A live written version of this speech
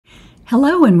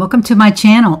Hello and welcome to my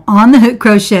channel on the Hook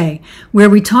Crochet, where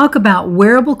we talk about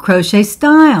wearable crochet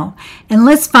style. And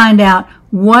let's find out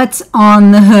what's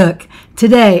on the hook.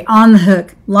 Today on the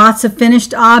hook, lots of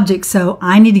finished objects, so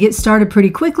I need to get started pretty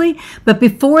quickly. But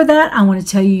before that, I want to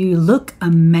tell you look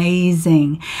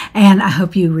amazing. And I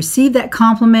hope you receive that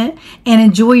compliment and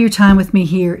enjoy your time with me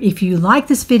here. If you like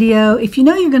this video, if you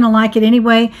know you're going to like it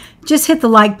anyway, just hit the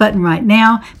like button right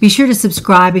now. Be sure to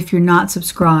subscribe if you're not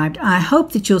subscribed. I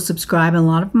hope that you'll subscribe. A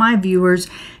lot of my viewers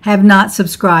have not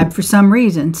subscribed for some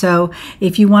reason. So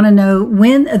if you want to know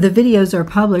when the videos are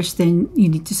published, then you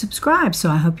need to subscribe.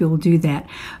 So I hope you will do that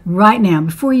right now.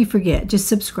 Before you forget, just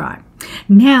subscribe.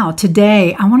 Now,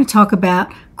 today, I want to talk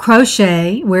about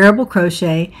crochet, wearable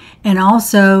crochet, and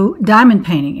also diamond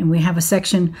painting. And we have a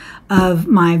section of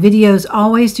my videos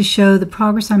always to show the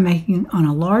progress I'm making on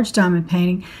a large diamond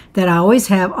painting that I always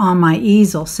have on my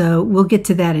easel. So we'll get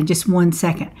to that in just 1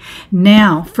 second.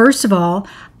 Now, first of all,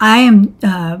 I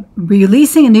am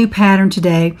releasing a new pattern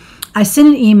today. I sent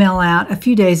an email out a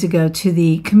few days ago to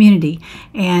the community,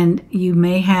 and you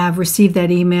may have received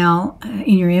that email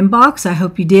in your inbox. I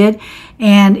hope you did.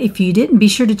 And if you didn't, be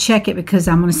sure to check it, because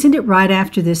I'm going to send it right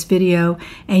after this video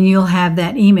and you'll have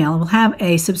that email. We'll have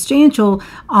a substantial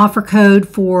offer code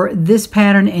for this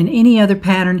pattern and any other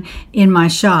pattern in my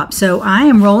shop. So I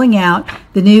am rolling out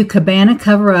the new Cabana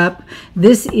Coverup.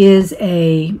 This is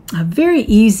a very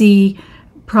easy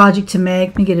project to make.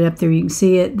 Let me get it up there, you can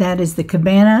see it. That is the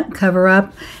Cabana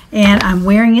Coverup, and I'm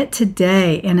wearing it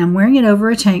today, and I'm wearing it over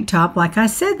a tank top like I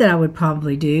said that I would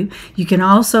probably do. You can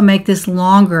also make this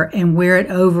longer and wear it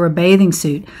over a bathing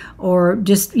suit, or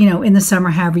just, you know, in the summer,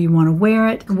 however you want to wear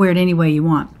it any way you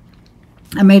want.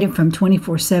 I made it from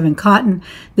 24/7 cotton.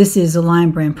 This is a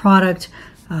Lion brand product.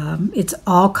 It's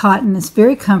all cotton. It's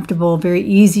very comfortable, very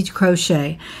easy to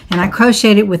crochet. And I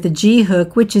crocheted it with a G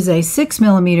hook, which is a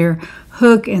 6mm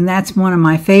hook, and that's one of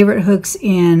my favorite hooks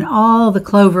in all the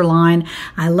Clover line.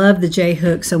 I love the J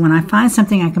hook, so when I find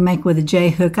something I can make with a J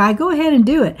hook, I go ahead and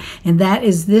do it. And that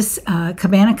is this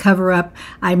Cabana Coverup.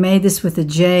 I made this with a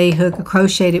J hook, I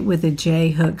crocheted it with a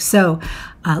J hook. So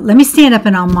let me stand up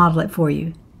and I'll model it for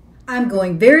you. I'm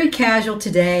going very casual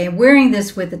today. I'm wearing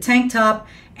this with a tank top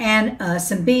and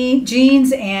some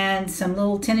jeans and some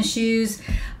little tennis shoes.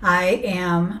 I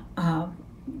am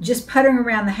just puttering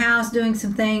around the house doing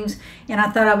some things, and I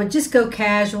thought I would just go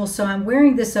casual, so I'm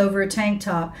wearing this over a tank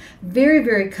top. Very,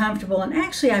 very comfortable, and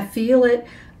actually I feel it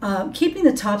keeping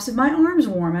the tops of my arms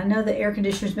warm. I know the air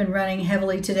conditioner's been running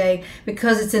heavily today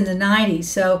because it's in the 90s,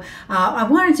 so I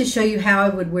wanted to show you how I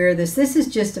would wear this. This is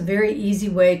just a very easy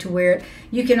way to wear it.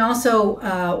 You can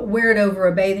also wear it over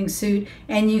a bathing suit,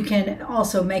 and you can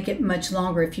also make it much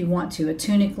longer if you want to, a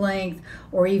tunic length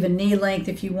or even knee length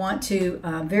if you want to.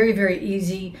 Very, very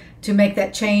easy to make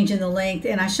that change in the length,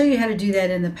 and I show you how to do that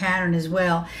in the pattern as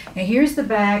well. And here's the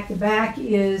back. The back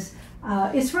is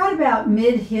it's right about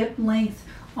mid-hip length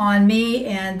on me,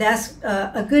 and that's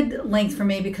a good length for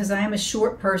me because I am a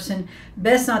short person.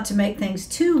 Best not to make things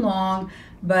too long,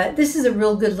 but this is a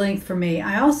real good length for me.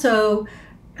 I also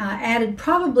added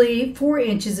probably 4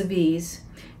 inches of ease.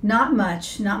 Not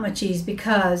much ease,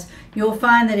 because you'll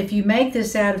find that if you make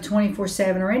this out of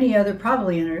 24/7 or any other,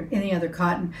 probably any other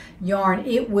cotton yarn,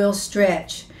 it will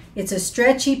stretch. It's a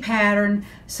stretchy pattern,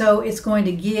 so it's going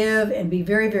to give and be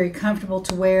very, very comfortable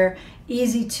to wear,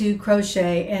 easy to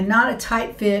crochet, and not a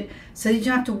tight fit, so you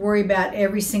don't have to worry about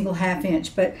every single ½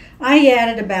 inch. But I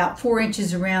added about 4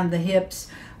 inches around the hips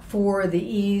for the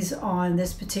ease on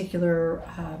this particular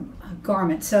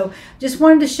garment. So just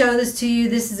wanted to show this to you.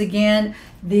 This is again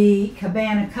the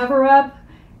Cabana Coverup,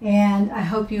 and I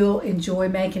hope you'll enjoy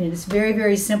making it. It's very,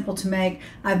 very simple to make.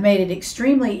 I've made it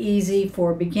extremely easy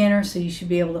for beginners, so you should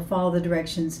be able to follow the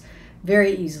directions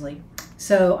very easily.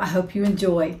 So I hope you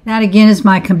enjoy. That again is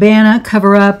my Cabana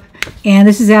Coverup, and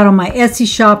this is out on my Etsy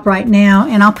shop right now,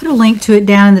 and I'll put a link to it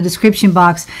down in the description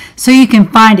box so you can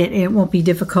find it. It won't be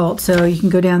difficult, so you can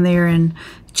go down there and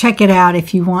check it out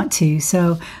if you want to.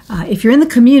 So if you're in the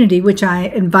community, which I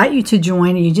invite you to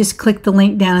join, and you just click the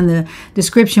link down in the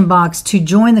description box to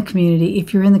join the community.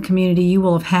 If you're in the community, you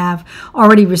will have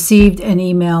already received an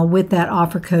email with that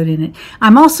offer code in it.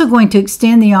 I'm also going to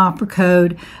extend the offer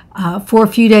code for a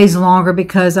few days longer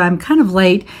because I'm kind of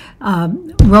late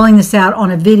rolling this out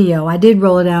on a video. I did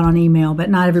roll it out on email, but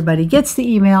not everybody gets the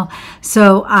email.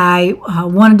 So I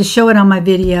wanted to show it on my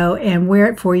video and wear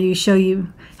it for you, show you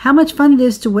how much fun it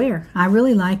is to wear. I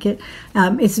really like it.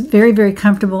 It's very, very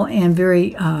comfortable and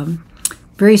very,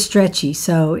 very stretchy,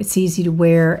 so it's easy to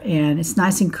wear, and it's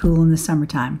nice and cool in the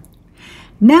summertime.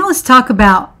 Now let's talk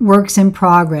about works in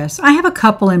progress. I have a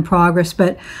couple in progress,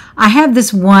 but I have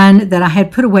this one that I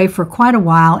had put away for quite a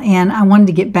while, and I wanted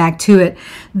to get back to it.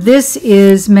 This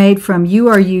is made from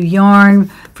URU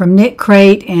yarn from Knit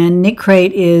Crate, and Knit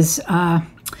Crate is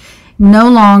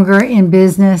no longer in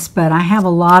business, but I have a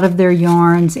lot of their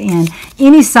yarns, and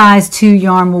any size 2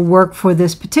 yarn will work for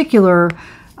this particular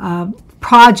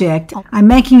project. I'm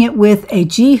making it with a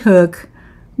G-hook,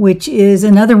 which is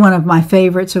another one of my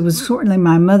favorites. It was certainly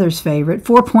my mother's favorite,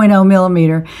 4.0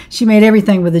 millimeter. She made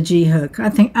everything with a G-hook. I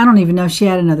don't even know if she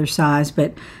had another size,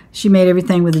 but she made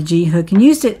everything with a G-hook and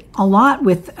used it a lot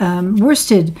with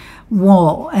worsted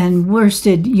wool and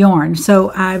worsted yarn.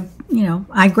 So I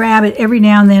grab it every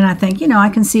now and then. I think, I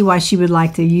can see why she would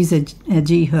like to use a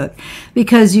G-hook,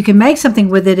 because you can make something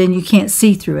with it and you can't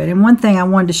see through it. And one thing I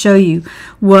wanted to show you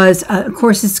was, of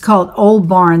course, it's called Old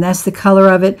Barn. That's the color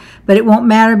of it, but it won't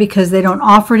matter because they don't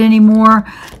offer it anymore.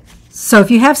 So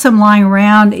if you have some lying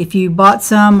around, if you bought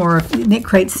some, or if Knit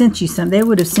Crate sent you some, they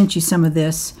would have sent you some of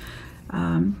this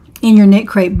in your Knit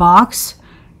Crate box.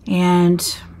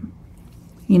 And,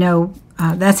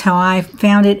 that's how I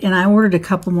found it, and I ordered a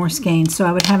couple more skeins so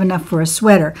I would have enough for a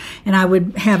sweater, and I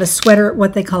would have a sweater,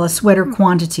 what they call a sweater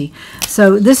quantity.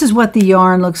 So this is what the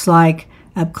yarn looks like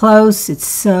up close. It's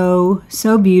so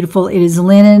beautiful. It is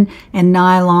linen and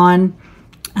nylon,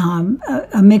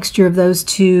 a mixture of those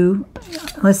two.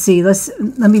 Let's see,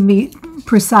 let me be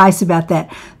precise about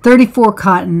that. 34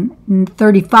 cotton,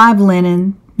 35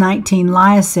 linen, 19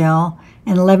 lyocell,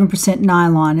 and 11%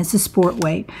 nylon. It's a sport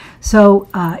weight. So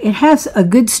it has a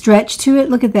good stretch to it.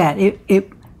 Look at that. I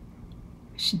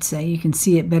should say you can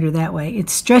see it better that way.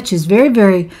 It stretches very,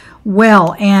 very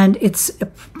well, and it's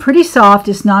pretty soft.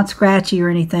 It's not scratchy or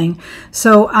anything.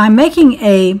 So I'm making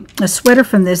a sweater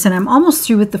from this, and I'm almost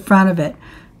through with the front of it.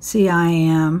 See, I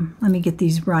am. Let me get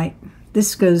these right.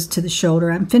 This goes to the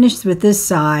shoulder. I'm finished with this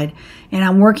side, and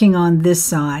I'm working on this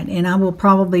side. And I will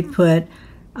probably put...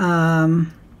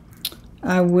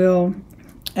 I will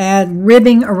add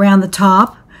ribbing around the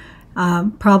top,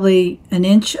 probably an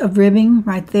inch of ribbing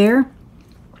right there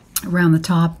around the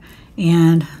top.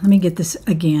 And let me get this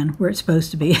again where it's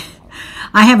supposed to be.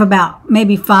 I have about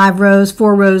maybe 4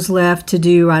 rows left to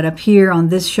do right up here on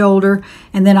this shoulder,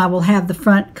 and then I will have the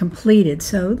front completed.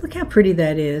 So look how pretty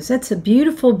that is. That's a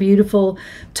beautiful, beautiful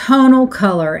tonal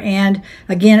color. And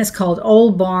again, it's called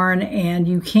Old Barn, and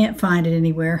you can't find it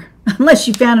anywhere unless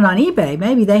you found it on eBay.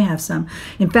 Maybe they have some.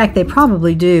 In fact, they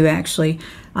probably do, actually.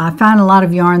 I found a lot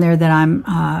of yarn there that I'm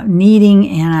needing,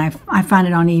 and I find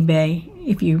it on eBay.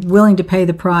 If you're willing to pay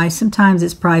the price, sometimes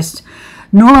it's priced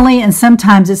normally, and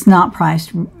sometimes it's not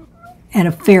priced at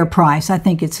a fair price. I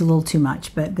think it's a little too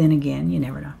much, but then again, you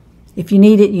never know. If you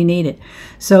need it, you need it.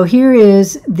 So here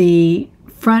is the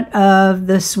front of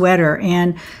the sweater,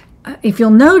 and if you'll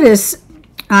notice,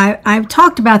 I've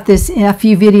talked about this in a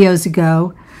few videos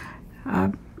ago.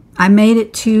 I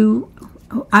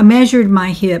measured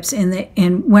my hips,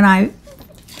 and when I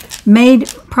made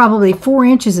probably 4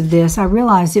 inches of this, I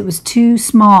realized it was too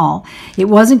small. It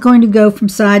wasn't going to go from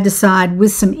side to side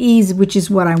with some ease, which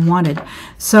is what I wanted.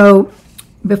 So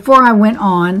before I went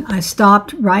on, I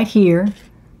stopped right here.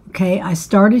 Okay, I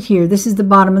started here. This is the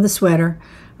bottom of the sweater.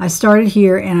 I started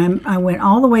here, and I went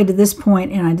all the way to this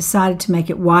point, and I decided to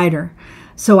make it wider.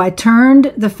 So I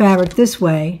turned the fabric this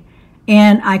way,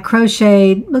 and I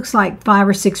crocheted, looks like 5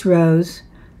 or 6 rows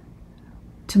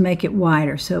to make it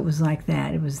wider. So it was like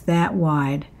that. It was that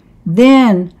wide.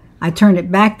 Then I turned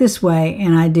it back this way,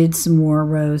 and I did some more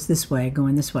rows this way,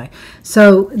 going this way.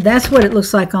 So that's what it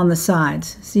looks like on the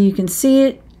sides. So you can see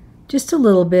it just a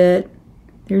little bit.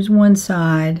 There's one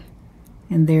side,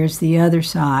 and there's the other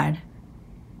side.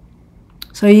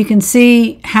 So you can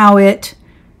see how it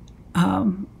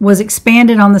was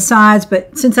expanded on the sides,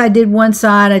 but since I did one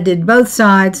side, I did both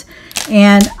sides,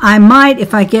 and I might,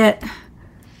 if I get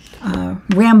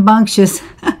rambunctious,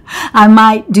 I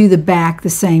might do the back the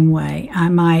same way. I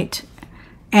might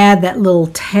add that little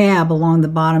tab along the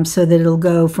bottom so that it'll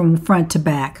go from front to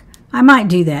back. I might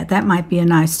do that. That might be a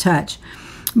nice touch.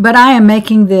 But I am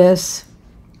making this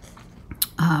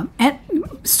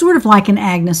sort of like an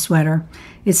Agnes sweater.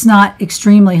 It's not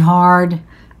extremely hard,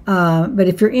 but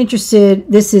if you're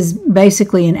interested, this is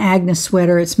basically an Agnes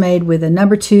sweater. It's made with a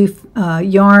number 2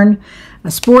 yarn,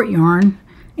 a sport yarn,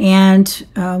 and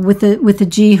with a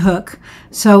G-hook.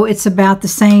 So it's about the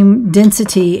same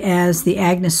density as the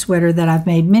Agnes sweater that I've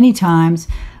made many times.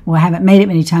 Well, I haven't made it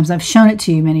many times. I've shown it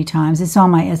to you many times. It's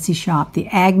on my Etsy shop, the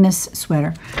Agnes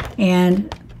sweater.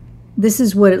 And this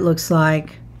is what it looks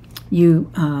like.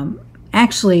 You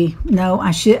actually, no,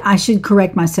 I should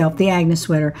correct myself. The Agnes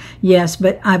sweater, yes,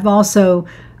 but I've also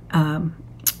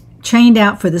chained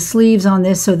out for the sleeves on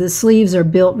this, so the sleeves are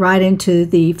built right into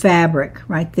the fabric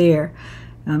right there.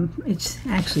 It's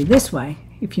actually this way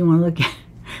if you want to look at it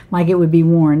like it would be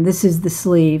worn. This is the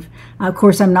sleeve. Of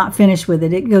course, I'm not finished with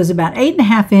it. It goes about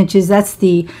 8.5 inches. That's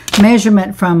the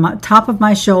measurement from top of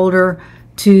my shoulder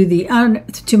to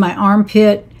my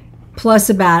armpit, plus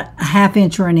about 1/2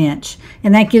 inch or 1 inch,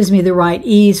 and that gives me the right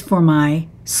ease for my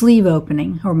sleeve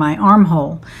opening or my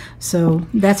armhole. So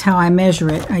that's how I measure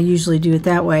it. I usually do it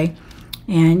that way,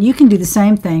 and you can do the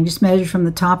same thing. Just measure from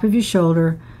the top of your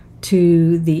shoulder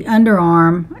to the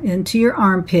underarm and to your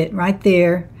armpit right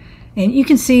there. And you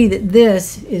can see that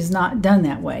this is not done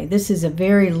that way. This is a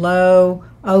very low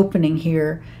opening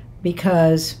here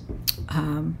because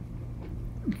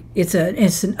it's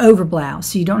an overblouse,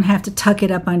 so you don't have to tuck it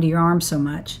up under your arm so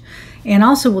much. And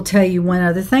also will tell you one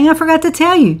other thing I forgot to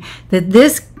tell you, that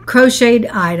this crocheted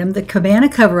item, the Cabana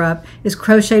Coverup, is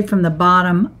crocheted from the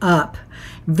bottom up.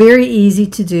 Very easy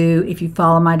to do if you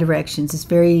follow my directions. It's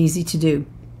very easy to do.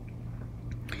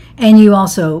 And you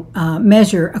also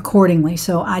measure accordingly.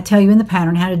 So I tell you in the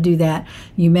pattern how to do that.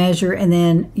 You measure, and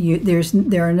then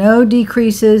there are no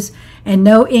decreases and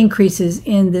no increases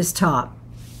in this top.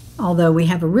 Although we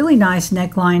have a really nice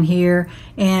neckline here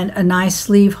and a nice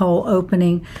sleeve hole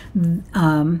opening,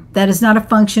 that is not a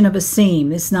function of a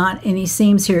seam. It's not any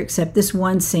seams here except this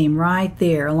one seam right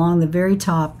there along the very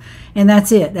top, and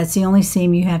that's it. That's the only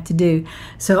seam you have to do.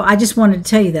 So I just wanted to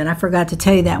tell you that. I forgot to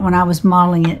tell you that when I was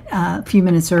modeling it a few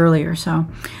minutes earlier. So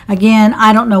again,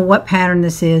 I don't know what pattern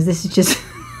this is. This is just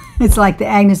it's like the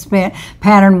Agnes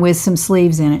pattern with some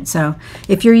sleeves in it. So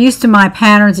if you're used to my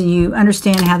patterns and you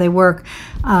understand how they work,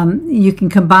 you can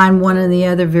combine one and the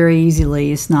other very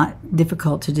easily. It's not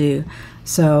difficult to do.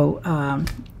 So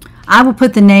I will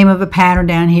put the name of a pattern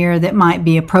down here that might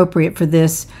be appropriate for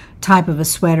this type of a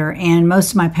sweater. And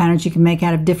most of my patterns you can make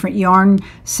out of different yarn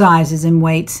sizes and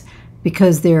weights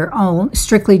because they're all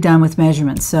strictly done with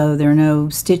measurements. So there are no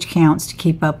stitch counts to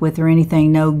keep up with or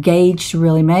anything, no gauge to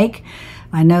really make.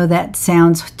 I know that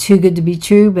sounds too good to be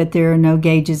true, but there are no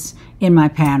gauges in my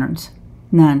patterns.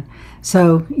 None.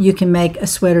 So you can make a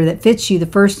sweater that fits you the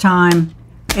first time,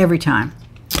 every time.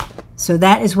 So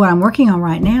that is what I'm working on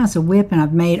right now. It's a whip, and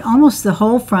I've made almost the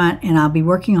whole front, and I'll be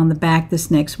working on the back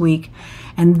this next week.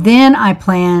 And then I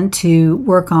plan to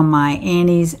work on my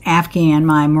Annie's Afghan,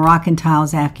 my Moroccan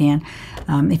tiles Afghan.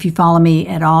 If you follow me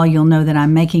at all, you'll know that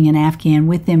I'm making an Afghan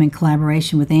with them in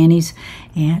collaboration with Annie's,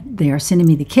 and they are sending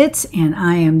me the kits, and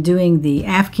I am doing the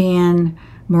Afghan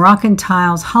Moroccan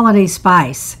tiles Holiday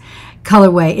Spice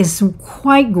colorway. It's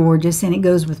quite gorgeous, and it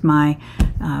goes with my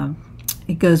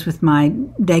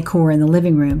decor in the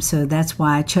living room, so that's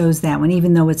why I chose that one,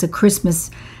 even though it's a Christmas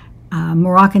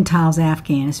Moroccan tiles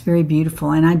Afghan. It's very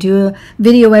beautiful, and I do a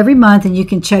video every month, and you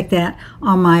can check that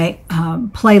on my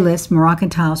playlist, Moroccan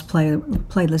tiles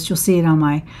playlist. You'll see it on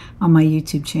my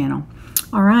YouTube channel.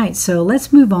 All right, so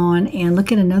let's move on and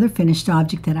look at another finished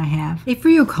object that I have. If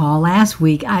you recall, last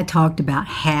week I talked about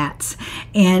hats.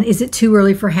 And is it too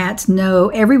early for hats? No.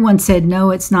 Everyone said,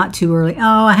 no, it's not too early.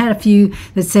 Oh, I had a few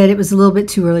that said it was a little bit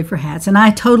too early for hats, and I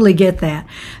totally get that.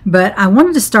 But I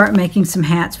wanted to start making some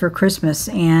hats for Christmas,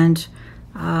 and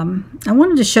I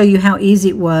wanted to show you how easy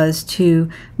it was to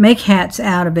make hats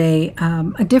out of a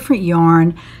different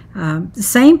yarn. The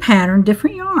same pattern,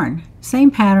 different yarn.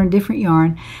 Same pattern, different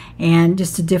yarn, and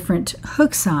just a different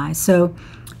hook size. So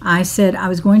I said I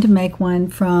was going to make one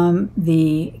from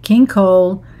the King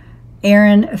Cole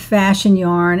Aran Fashion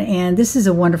yarn, and this is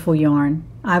a wonderful yarn.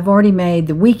 I've already made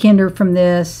the Weekender from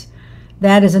this.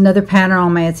 That is another pattern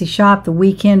on my Etsy shop, the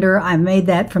Weekender. I made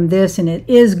that from this, and it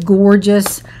is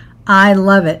gorgeous. I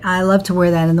love it. I love to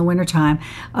wear that in the wintertime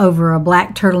over a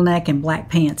black turtleneck and black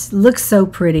pants. It looks so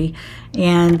pretty.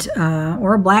 And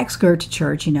or a black skirt to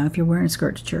church, you know, if you're wearing a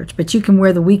skirt to church. But you can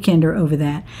wear the Weekender over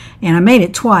that. And I made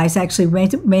it twice. Actually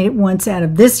made it once out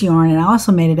of this yarn, and I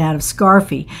also made it out of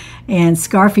Scarfie. And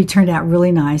Scarfie turned out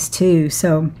really nice too.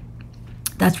 So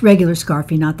that's regular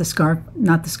Scarfie, not the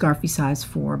Scarfie size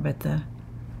 4, but the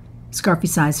Scarfie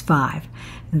size 5,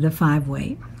 the 5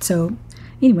 weight. So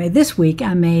anyway, this week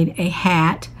I made a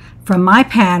hat from my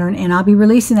pattern, and I'll be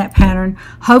releasing that pattern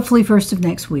hopefully first of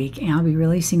next week, and I'll be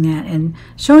releasing that and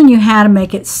showing you how to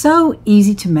make it so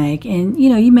easy to make. And you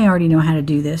know, you may already know how to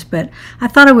do this, but I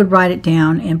thought I would write it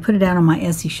down and put it out on my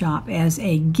Etsy shop as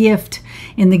a gift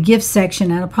in the gift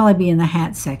section. It'll probably be in the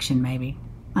hat section, maybe.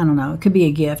 I don't know. It could be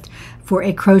a gift for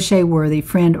a crochet-worthy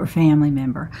friend or family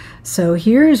member. So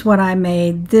here's what I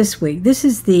made this week. This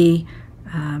is the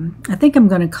I think I'm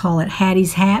going to call it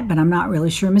Hattie's hat, but I'm not really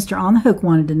sure. Mr. On the Hook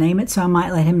wanted to name it, so I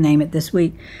might let him name it this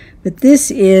week. But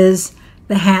this is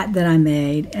the hat that I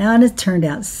made, and it turned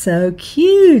out so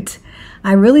cute.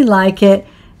 I really like it.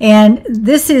 And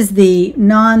this is the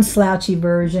non-slouchy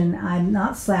version. I'm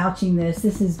not slouching this.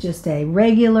 This is just a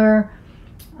regular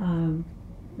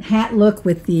hat look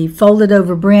with the folded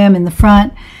over brim in the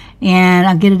front. And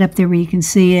I'll get it up there where you can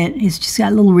see it. It's just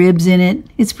got little ribs in it.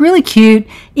 It's really cute,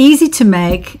 easy to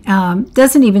make.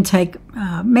 Doesn't even take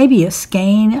maybe a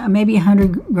skein, maybe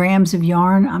 100 grams of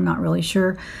yarn. I'm not really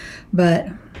sure. But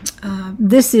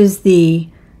this is the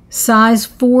size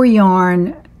 4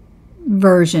 yarn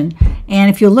version. And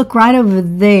if you look right over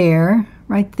there,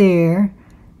 right there,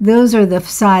 those are the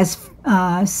size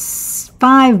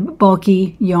 5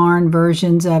 bulky yarn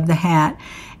versions of the hat.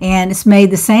 And it's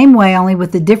made the same way, only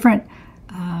with a different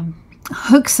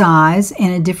hook size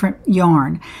and a different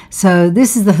yarn. So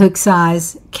this is the hook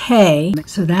size K.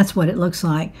 So that's what it looks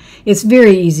like. It's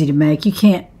very easy to make. You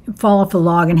can't fall off a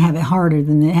log and have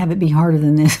it be harder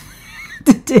than this.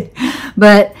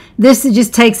 But this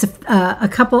just takes a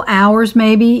couple hours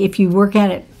maybe. If you work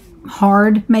at it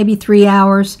hard, maybe 3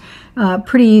 hours.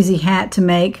 Pretty easy hat to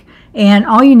make. And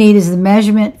all you need is the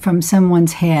measurement from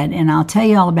someone's head. And I'll tell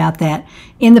you all about that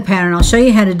in the pattern. I'll show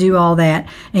you how to do all that.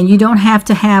 And you don't have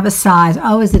to have a size.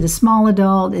 Oh, is it a small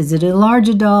adult? Is it a large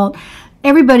adult?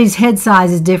 Everybody's head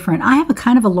size is different. I have a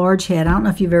kind of a large head. I don't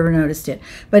know if you've ever noticed it,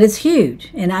 but it's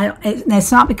huge. And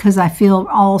it's not because I feel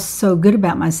all so good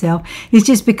about myself. It's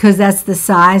just because that's the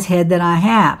size head that I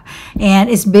have. And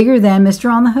it's bigger than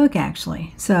Mr. on the Hook,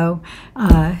 actually. So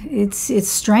it's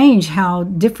strange how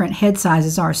different head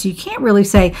sizes are. So you can't really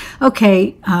say,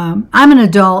 okay, I'm an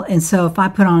adult, and so if I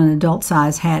put on an adult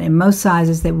size hat, in most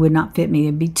sizes that would not fit me,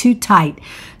 it'd be too tight.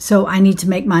 So I need to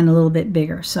make mine a little bit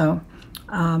bigger. So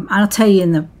I'll tell you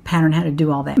in the pattern how to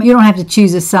do all that. You don't have to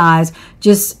choose a size,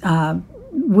 just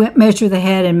measure the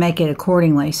head and make it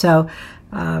accordingly. So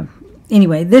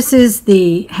anyway, this is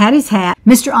the Hattie's hat.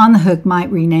 Mr. on the Hook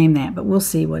might rename that, but we'll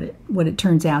see what it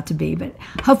turns out to be. But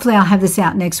hopefully I'll have this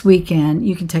out next weekend.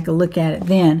 You can take a look at it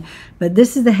then. But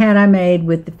this is the hat I made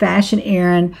with the Fashion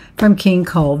Erin from King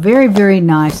Cole. Very, very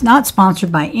nice. Not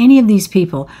sponsored by any of these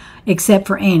people except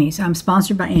for Annie's. I'm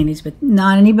sponsored by Annie's, but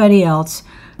not anybody else.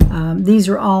 These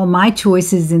are all my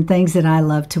choices and things that I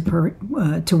love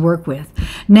to work with.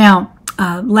 Now,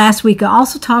 last week I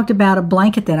also talked about a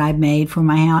blanket that I made for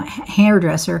my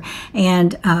hairdresser,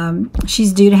 and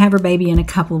she's due to have her baby in a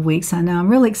couple of weeks. I know, I'm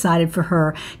really excited for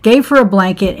her. Gave her a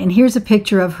blanket, and here's a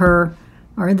picture of her,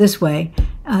 or this way.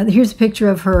 Here's a picture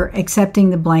of her accepting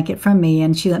the blanket from me,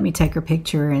 and she let me take her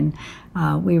picture, and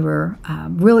we were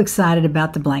real excited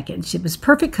about the blanket. It was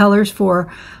perfect colors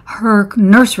for her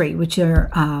nursery, which are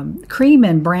cream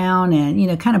and brown and, you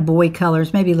know, kind of boy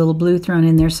colors, maybe a little blue thrown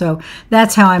in there. So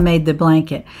that's how I made the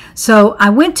blanket. So I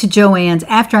went to Joann's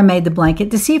after I made the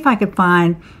blanket to see if I could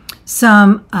find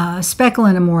some speckle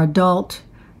in a more adult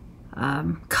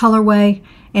colorway.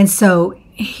 And so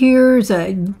here's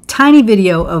a tiny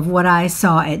video of what I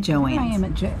saw at Joann's. I am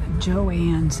at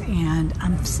Joann's, and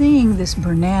I'm seeing this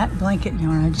Bernat blanket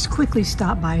yarn. I just quickly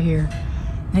stopped by here.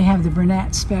 They have the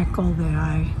Bernat speckle that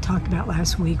I talked about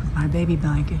last week with my baby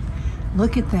blanket.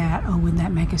 Look at that. Oh, wouldn't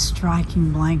that make a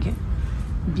striking blanket?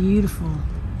 Beautiful,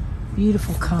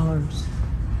 beautiful colors.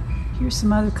 Here's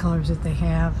some other colors that they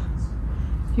have.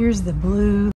 Here's the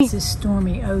blue. This is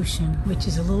Stormy Ocean, which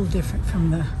is a little different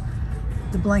from the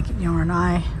blanket yarn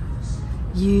I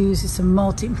use. It's a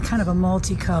kind of a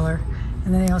multicolor,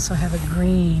 and then they also have a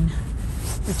green,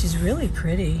 which is really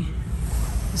pretty.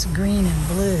 It's green and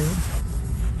blue,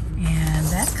 and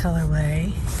that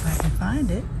colorway, if I can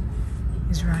find it,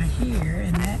 is right here,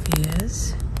 and that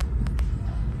is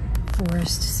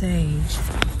Forest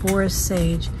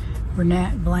Sage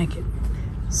Bernat blanket.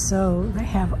 So they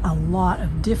have a lot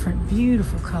of different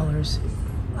beautiful colors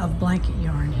of blanket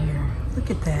yarn here. Look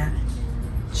at that.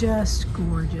 Just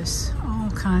gorgeous, all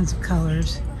kinds of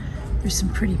colors. There's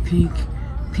some pretty pink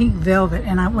velvet,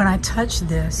 and when I touch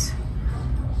this,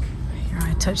 here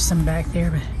I touch some back there,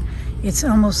 but it's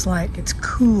almost like it's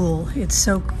cool. It's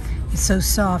so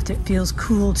soft, it feels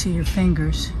cool to your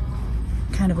fingers.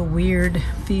 Kind of a weird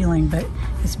feeling, but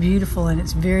it's beautiful and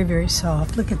it's very, very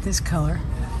soft. Look at this color.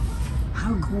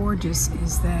 How gorgeous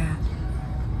is that?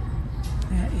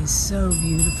 That is so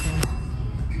beautiful.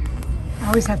 I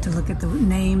always have to look at the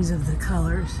names of the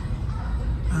colors.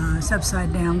 It's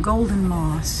upside down. Golden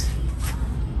Moss.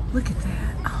 Look at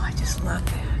that. Oh, I just love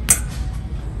that.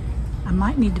 I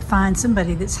might need to find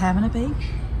somebody that's having a baby.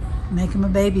 Make them a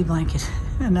baby blanket.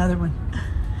 Another one.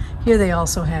 Here they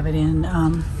also have it in.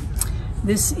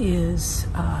 This is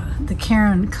the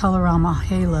Karen Colorama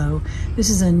Halo. This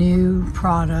is a new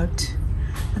product.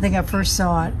 I think I first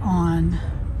saw it on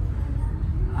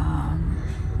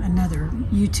another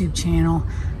YouTube channel.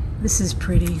 This is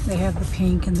pretty. They have the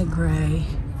pink and the gray,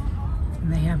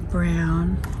 and they have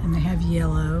brown, and they have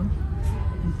yellow,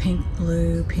 and pink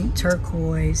blue, pink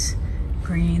turquoise,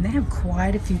 green. They have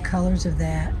quite a few colors of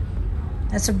that.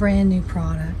 That's a brand new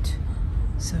product.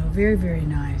 So very, very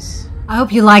nice. I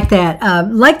hope you like that. I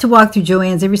like to walk through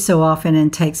Joann's every so often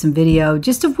and take some video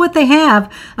just of what they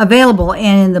have available.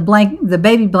 And the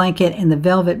baby blanket and the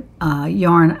velvet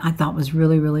yarn I thought was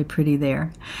really, really pretty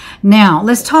there. Now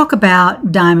let's talk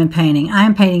about diamond painting. I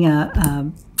am painting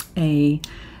a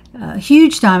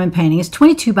huge diamond painting. It's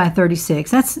 22 by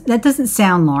 36. That doesn't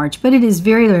sound large, but it is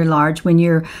very, very large when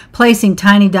you're placing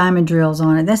tiny diamond drills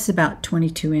on it. That's about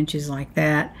 22 inches like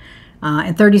that.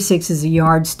 And 36 is a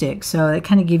yardstick, so it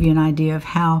kind of gives you an idea of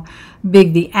how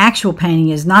big the actual painting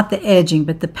is, not the edging,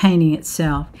 but the painting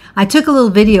itself. I took a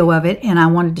little video of it, and I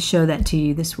wanted to show that to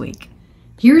you this week.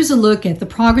 Here's a look at the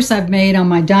progress I've made on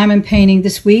my diamond painting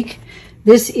this week.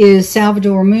 This is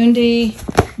Salvator Mundi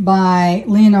by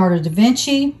Leonardo da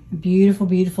Vinci. Beautiful,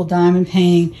 beautiful diamond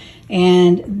painting.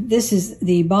 And this is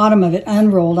the bottom of it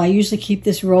unrolled. I usually keep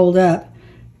this rolled up,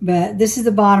 but this is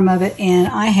the bottom of it, and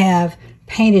I have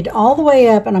painted all the way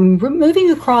up, and I'm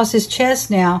moving across his chest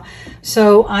now.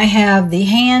 So I have the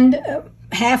hand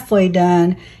halfway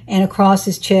done and across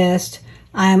his chest.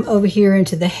 I'm over here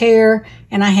into the hair,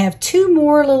 and I have 2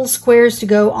 more little squares to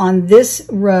go on this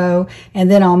row, and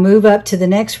then I'll move up to the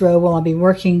next row where I'll be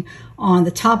working on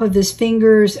the top of his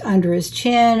fingers, under his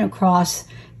chin, across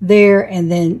there,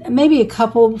 and then maybe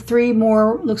 3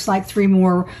 more, looks like 3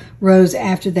 more rows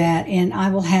after that, and I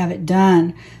will have it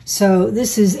done. So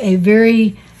this is a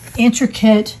very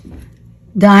intricate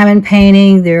diamond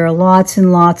painting. There are lots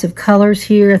and lots of colors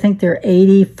here. I think there are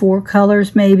 84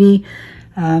 colors maybe.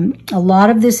 A lot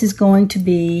of this is going to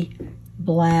be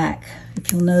black.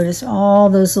 If you'll notice all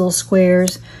those little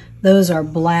squares, those are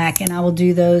black, and I will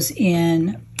do those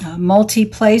in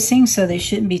multi-placing, so they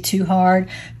shouldn't be too hard.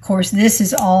 Of course, this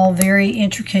is all very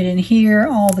intricate in here,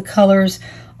 all the colors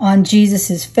on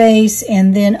Jesus's face,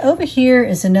 and then over here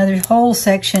is another whole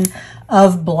section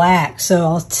of black. So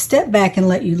I'll step back and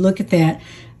let you look at that.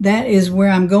 That is where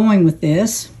I'm going with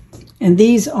this. And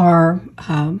these are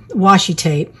washi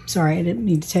tape. Sorry, I didn't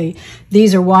mean to tell you.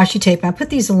 These are washi tape. I put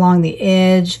these along the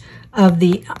edge of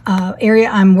the area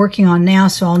I'm working on now,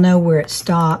 so I'll know where it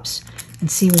stops. And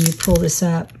see, when you pull this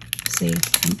up, see,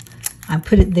 I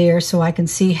put it there so I can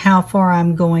see how far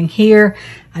I'm going here.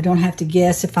 I don't have to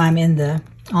guess if I'm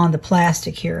on the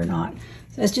plastic here or not.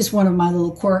 So that's just one of my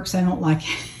little quirks. I don't like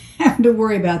having to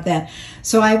worry about that.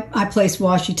 So I place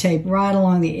washi tape right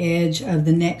along the edge of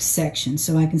the next section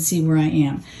so I can see where I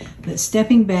am. But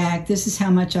stepping back, this is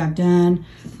how much I've done.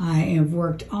 I have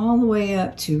worked all the way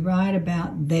up to right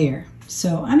about there.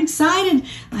 So I'm excited.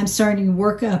 I'm starting to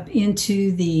work up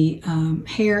into the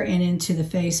hair and into the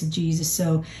face of Jesus.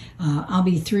 So I'll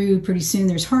be through pretty soon.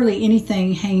 There's hardly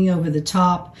anything hanging over the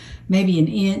top, maybe an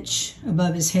inch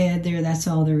above his head there. That's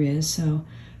all there is. So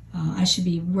I should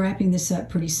be wrapping this up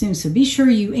pretty soon. So be sure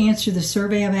you answer the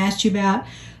survey I've asked you about.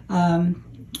 I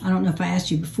don't know if I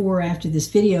asked you before or after this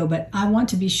video, but I want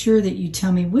to be sure that you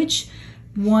tell me which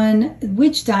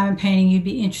diamond painting you'd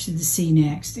be interested to see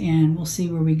next, and we'll see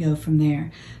where we go from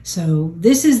there. So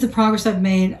this is the progress I've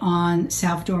made on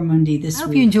Salvator Mundi this week. I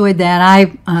hope you enjoyed that.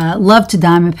 I love to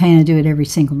diamond paint. I do it every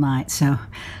single night. So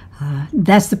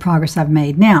that's the progress I've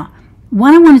made. Now,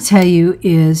 what I want to tell you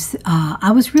is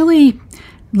I was really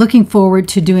looking forward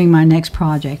to doing my next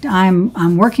project.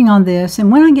 I'm working on this, and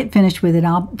when I get finished with it,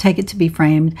 I'll take it to be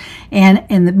framed. And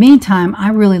in the meantime,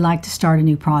 I really like to start a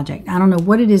new project. I don't know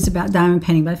what it is about diamond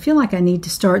painting, but I feel like I need to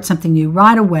start something new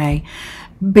right away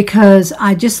because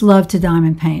I just love to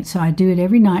diamond paint. So I do it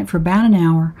every night for about an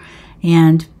hour,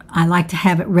 and I like to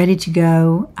have it ready to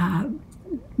go.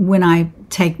 When I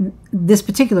take this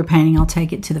particular painting, I'll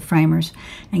take it to the framers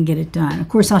and get it done. Of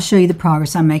course, I'll show you the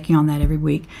progress I'm making on that every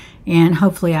week, and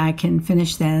hopefully I can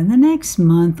finish that in the next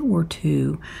month or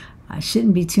 2. I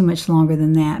shouldn't be too much longer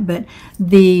than that. But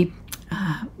the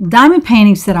diamond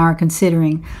paintings that I'm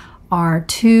considering are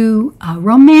 2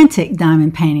 romantic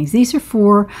diamond paintings. These are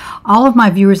for all of my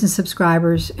viewers and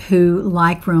subscribers who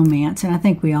like romance, and I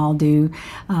think we all do.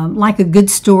 Like a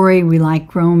good story, we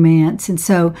like romance, and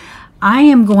so I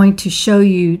am going to show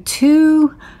you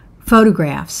 2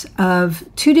 photographs of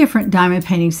 2 different diamond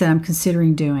paintings that I'm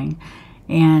considering doing.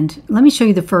 And let me show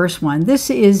you the first one. This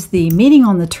is the Meeting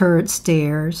on the Turret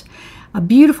Stairs, a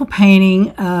beautiful painting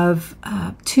of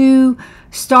 2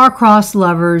 star-crossed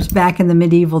lovers back in the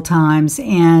medieval times.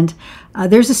 And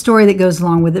there's a story that goes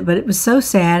along with it, but it was so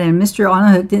sad, and Mr. On the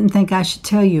Hook didn't think I should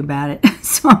tell you about it,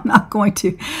 so I'm not going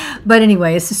to. But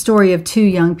anyway, it's the story of two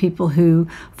young people who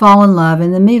fall in love.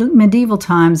 In the medieval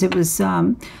times, it was,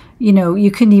 you know,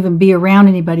 you couldn't even be around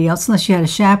anybody else unless you had a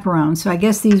chaperone. So I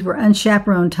guess these were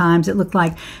unchaperoned times. It looked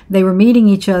like they were meeting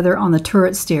each other on the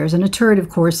turret stairs. And a turret, of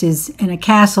course, is in a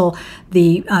castle,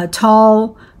 the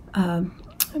tall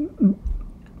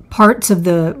parts of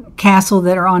the castle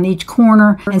that are on each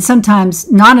corner, and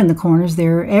sometimes not in the corners,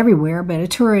 they're everywhere. But a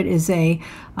turret is a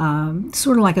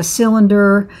sort of like a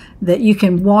cylinder that you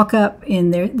can walk up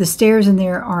in there. The stairs in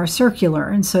there are circular,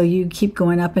 and so you keep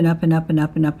going up and up and up and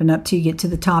up and up and up till you get to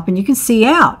the top, and you can see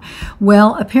out.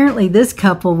 Well, apparently this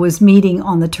couple was meeting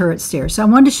on the turret stairs, so I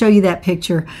wanted to show you that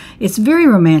picture. It's very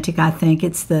romantic. I think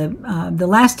it's the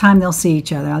last time they'll see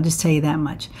each other. I'll just tell you that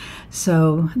much.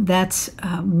 So that's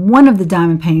one of the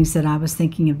diamond paintings that I was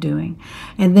thinking of doing.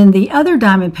 And then the other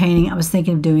diamond painting I was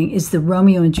thinking of doing is the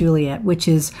Romeo and Juliet, which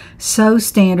is so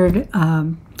standard.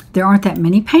 There aren't that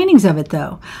many paintings of it,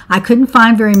 though. I couldn't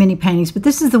find very many paintings, but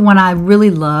this is the one I really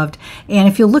loved. And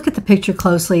if you'll look at the picture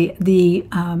closely, the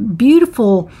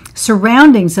beautiful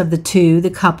surroundings of the two, the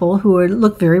couple, who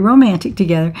look very romantic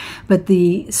together, but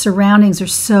the surroundings are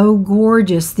so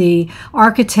gorgeous. The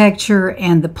architecture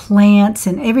and the plants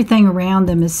and everything around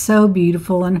them is so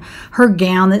beautiful. And her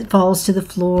gown that falls to the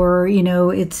floor, you know,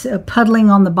 it's puddling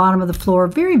on the bottom of the floor.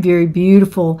 Very, very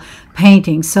beautiful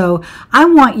painting. So I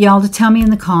want y'all to tell me in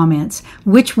the comments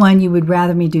which one you would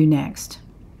rather me do next.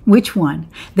 Which one?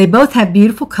 They both have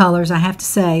beautiful colors, I have to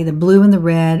say. The blue and the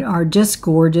red are just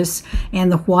gorgeous,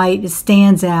 and the white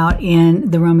stands out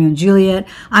in the Romeo and Juliet.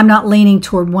 I'm not leaning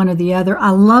toward one or the other. I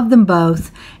love them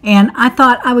both, and I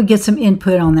thought I would get some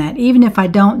input on that. Even if I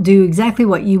don't do exactly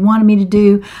what you wanted me to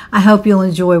do, I hope you'll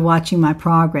enjoy watching my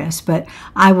progress. But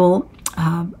I will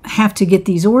have to get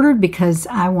these ordered because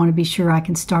I want to be sure I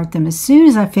can start them as soon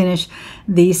as I finish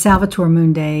the Salvator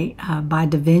Mundi by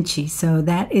Da Vinci. So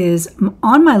that is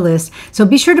on my list. So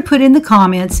be sure to put in the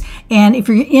comments, and if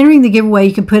you're entering the giveaway,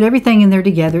 you can put everything in there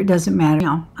together. It doesn't matter.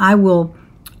 Now, I will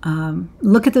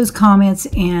look at those comments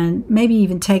and maybe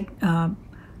even take a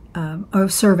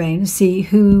survey to see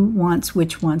who wants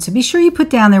which one. So be sure you put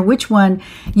down there which one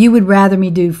you would rather me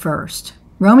do first.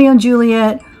 Romeo and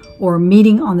Juliet, or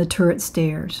Meeting on the Turret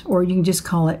Stairs, or you can just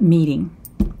call it Meeting.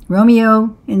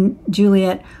 Romeo and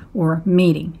Juliet, or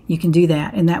Meeting. You can do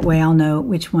that, and that way I'll know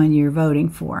which one you're voting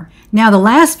for. Now, the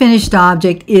last finished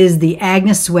object is the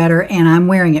Agnes Sweater, and I'm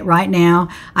wearing it right now.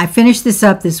 I finished this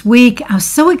up this week. I was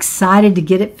so excited to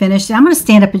get it finished. I'm going to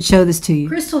stand up and show this to you.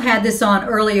 Crystal had this on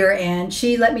earlier, and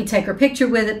she let me take her picture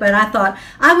with it, but I thought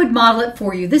I would model it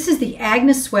for you. This is the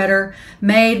Agnes Sweater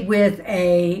made with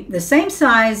the same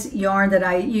size yarn that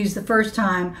I used the first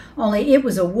time, only it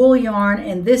was a wool yarn,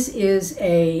 and this is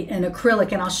an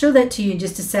acrylic, and I'll show that to you in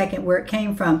just a second where it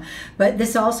came from. But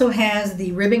this also has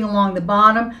the ribbing along the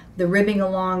bottom, the ribbing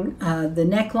along the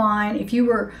neckline. If you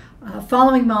were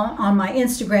following me on my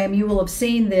Instagram, you will have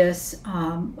seen this.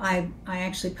 I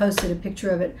actually posted a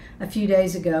picture of it a few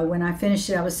days ago when I finished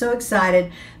it. I was so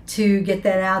excited to get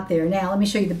that out there. Now let me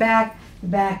show you the back. The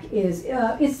back is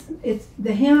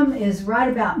the hem is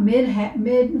right about mid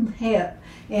hip,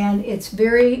 and it's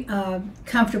very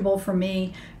comfortable for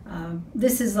me.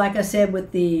 This is, like I said,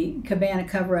 with the Cabana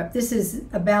Coverup, this is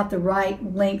about the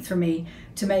right length for me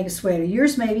to make a sweater.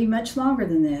 Yours may be much longer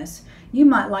than this. You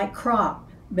might like crop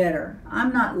better.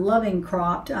 I'm not loving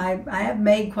cropped. I have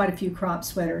made quite a few crop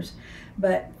sweaters,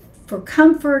 but for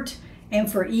comfort and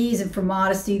for ease and for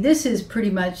modesty, this is pretty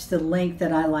much the length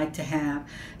that I like to have.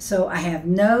 So I have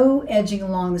no edging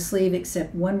along the sleeve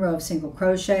except one row of single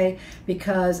crochet,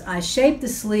 because I shaped the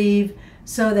sleeve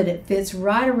so that it fits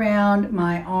right around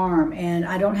my arm and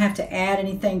I don't have to add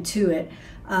anything to it.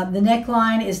 The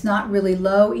neckline is not really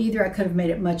low either. I could have made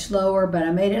it much lower, but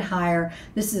I made it higher.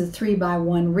 This is a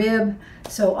 3x1 rib.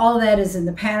 So all that is in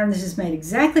the pattern. This is made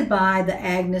exactly by the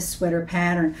Agnes Sweater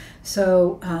pattern.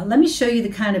 So let me show you the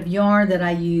kind of yarn that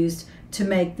I used to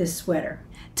make this sweater.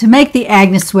 To make the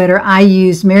Agnes Sweater, I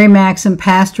used Mary Maxim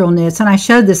Pastoral Knits, and I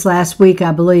showed this last week,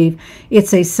 I believe.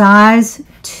 It's a size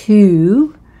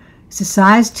 2. It's a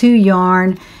size 2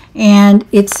 yarn, and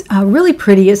it's really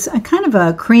pretty. It's a kind of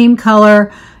a cream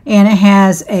color, and it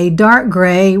has a dark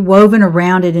gray woven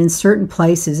around it in certain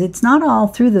places. It's not all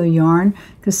through the yarn,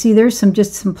 because see, there's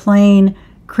just some plain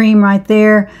cream right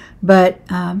there, but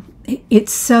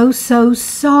it's so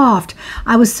soft.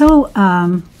 I was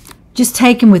so just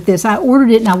taken with this. I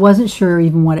ordered it and I wasn't sure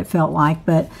even what it felt like,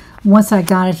 but once I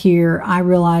got it here, I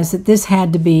realized that this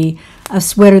had to be a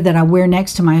sweater that I wear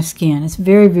next to my skin. It's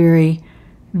very, very,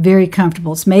 very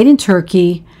comfortable. It's made in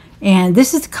Turkey, And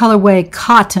this is the colorway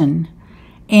Cotton.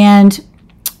 And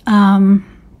I'm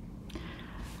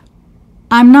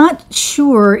not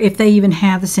sure if they even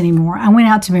have this anymore. I went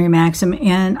out to Mary Maxim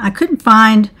and I couldn't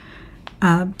find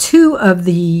two of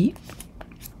the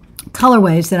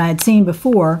colorways that I had seen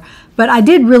before, but I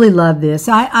did really love this.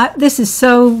 This is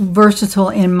so versatile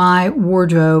in my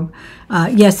wardrobe.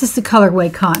 Yes, this is the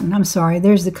colorway Cotton. I'm sorry,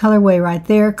 there's the colorway right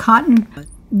there, Cotton.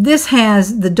 This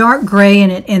has the dark gray in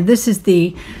it, and this is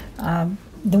the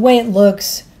way it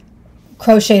looks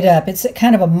crocheted up. It's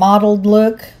kind of a mottled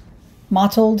look,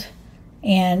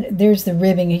 and there's the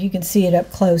ribbing. You can see it up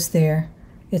close there.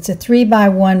 It's a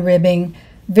 3x1 ribbing.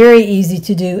 Very easy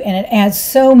to do, and it adds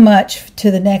so much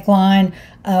to the neckline,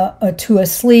 or to a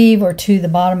sleeve, or to the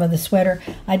bottom of the sweater.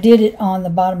 I did it on the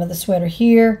bottom of the sweater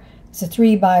here. It's a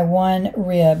 3x1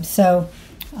 rib. So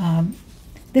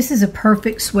this is a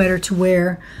perfect sweater to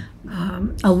wear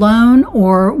alone,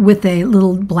 or with a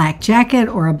little black jacket,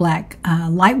 or a black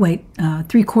lightweight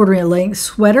 3/4 length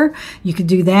sweater. You could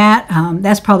do that.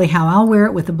 That's probably how I'll wear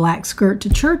it, with a black skirt to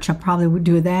church. I probably would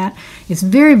do that. It's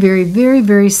very, very, very,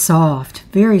 very soft.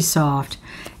 Very soft.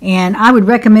 And I would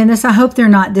recommend this. I hope they're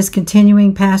not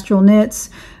discontinuing pastoral knits.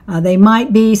 They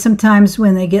might be sometimes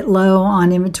when they get low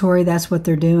on inventory. That's what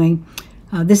they're doing.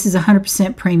 This is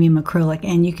 100% premium acrylic,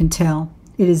 and you can tell.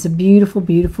 It is a beautiful,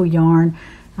 beautiful yarn.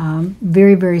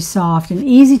 Very, very soft and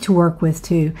easy to work with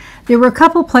too. There were a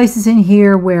couple places in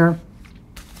here where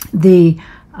the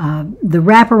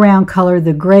wraparound color,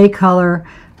 the gray color,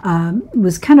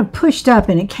 was kind of pushed up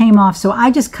and it came off. So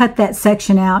I just cut that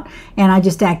section out, and I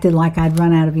just acted like I'd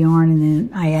run out of yarn, and then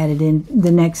I added in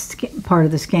the next part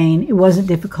of the skein. It wasn't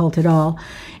difficult at all.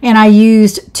 And I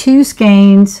used 2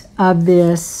 skeins of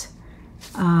this.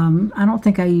 I don't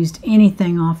think I used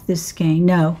anything off this skein.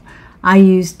 No. I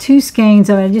used 2 skeins.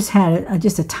 I just had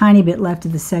just a tiny bit left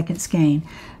of the second skein.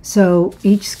 So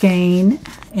each skein,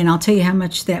 and I'll tell you how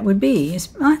much that would be. It's,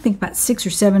 I think, about 600 or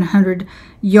 700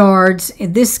 yards.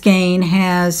 This skein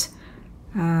has,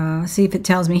 see if it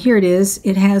tells me. Here it is.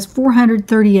 It has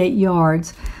 438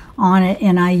 yards on it,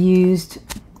 and I used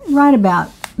right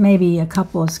about maybe a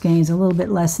couple of skeins, a little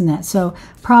bit less than that. So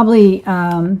probably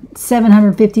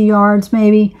 750 yards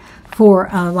maybe for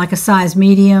like a size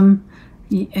medium.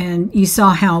 And you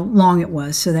saw how long it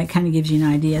was, so that kind of gives you an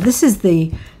idea. This is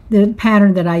the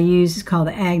pattern that I use. It's called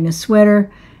the Agnes Sweater,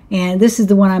 and this is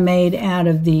the one I made out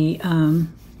of the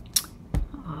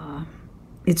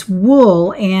it's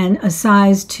wool and a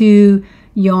size 2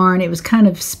 yarn. It was kind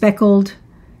of speckled,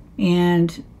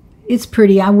 and it's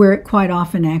pretty. I wear it quite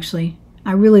often, actually.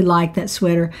 I really like that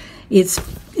sweater. It's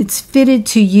fitted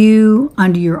to you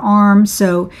under your arm,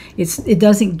 so it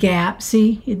doesn't gap.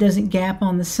 See, it doesn't gap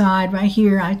on the side right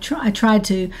here. I tried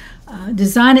to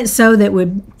design it so that it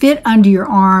would fit under your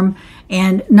arm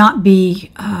and not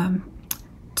be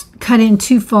cut in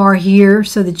too far here,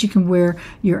 so that you can wear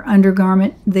your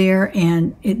undergarment there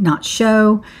and it not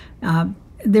show.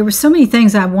 There were so many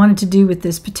things I wanted to do with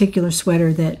this particular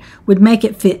sweater that would make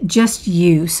it fit just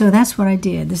you. So that's what I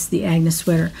did. This is the Agnes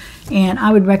Sweater. And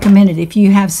I would recommend it if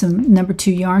you have some number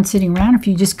 2 yarn sitting around, if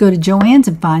you just go to Joann's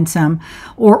and find some,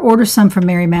 or order some from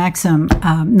Mary Maxim,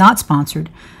 not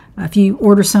sponsored. If you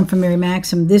order some from Mary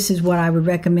Maxim, this is what I would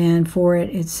recommend for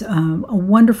it. It's a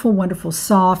wonderful, wonderful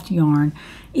soft yarn,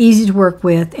 easy to work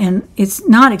with, and it's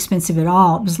not expensive at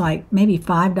all. It was like maybe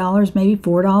 $5, maybe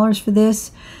 $4 for this.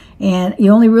 And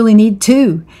you only really need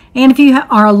 2. And if you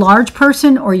are a large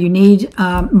person, or you need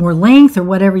more length or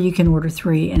whatever, you can order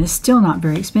 3. And it's still not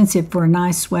very expensive for a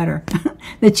nice sweater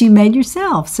that you made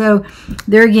yourself. So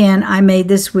there again, I made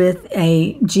this with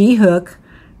a G hook,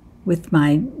 with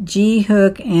my G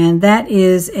hook, and that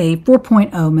is a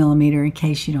 4.0 millimeter, in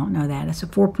case you don't know that. It's a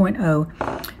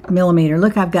 4.0 millimeter.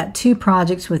 Look, I've got 2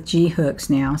 projects with G hooks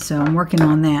now, so I'm working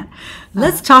on that.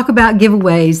 Let's talk about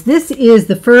giveaways. This is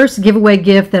the first giveaway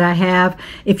gift that I have.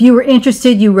 If you were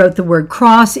interested, you wrote the word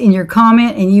cross in your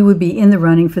comment, and you would be in the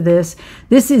running for this.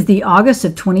 This is the August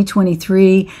of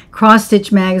 2023 Cross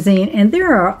Stitch magazine, and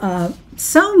there are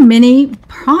so many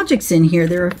projects in here.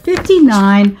 There are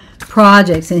 59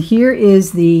 projects, and here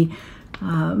is the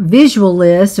visual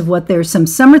list of what there's some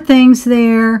summer things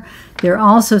there. There are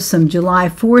also some July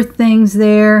 4th things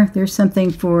there. There's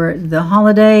something for the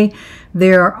holiday.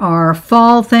 There are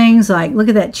fall things, like look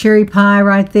at that cherry pie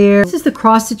right there. This is the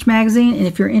Cross Stitch magazine, and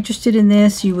if you're interested in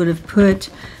this, you would have put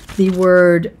the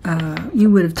word, you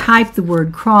would have typed the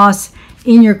word cross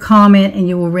in your comment, and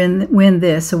you will win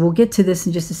this. So we'll get to this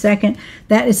in just a second.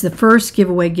 That is the first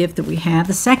giveaway gift that we have.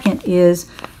 The second is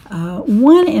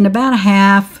 1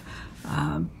 1/2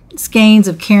 skeins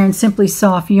of Caron Simply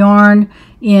Soft yarn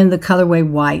in the colorway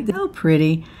white. So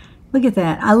pretty. Look at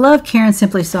that. I love Karen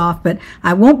Simply Soft, but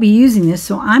I won't be using this,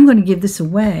 so I'm going to give this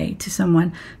away to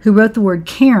someone who wrote the word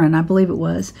Karen, I believe it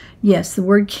was. Yes, the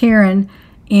word Karen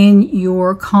in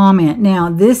your comment. Now,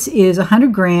 this is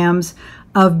 100 grams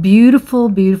of beautiful,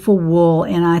 beautiful wool,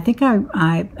 and I think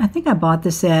I bought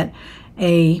this at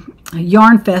a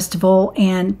yarn festival,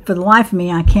 and for the life of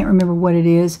me, I can't remember what it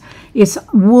is. It's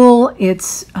wool.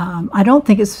 It's I don't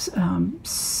think it's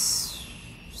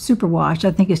superwash.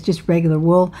 I think it's just regular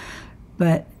wool,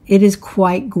 but it is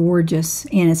quite gorgeous,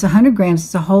 and it's 100 grams.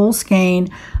 It's a whole skein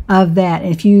of that.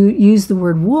 And if you use the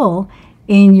word wool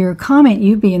in your comment,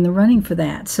 you'd be in the running for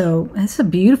that. So that's a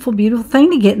beautiful, beautiful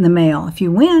thing to get in the mail if you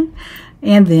win.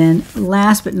 And then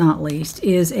last but not least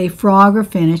is a Frogger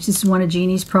finish. This is one of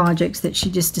Jeannie's projects that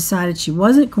she just decided she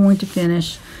wasn't going to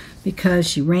finish because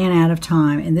she ran out of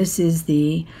time. And this is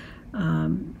the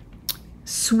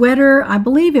sweater. I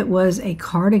believe it was a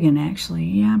cardigan, actually.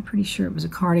 Yeah, I'm pretty sure it was a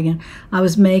cardigan I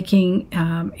was making.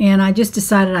 And I just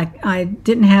decided I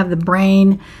didn't have the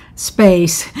brain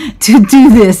space to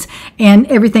do this and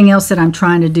everything else that I'm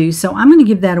trying to do. So I'm going to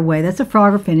give that away. That's a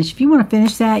Frogger finish. If you want to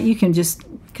finish that, you can just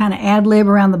kind of ad-lib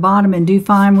around the bottom and do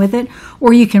fine with it,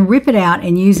 or you can rip it out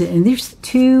and use it. And there's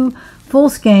 2 full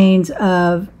skeins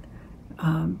of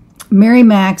Mary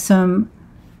Maxim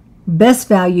Best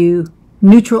Value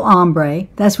Neutral Ombre.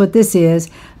 That's what this is.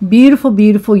 Beautiful,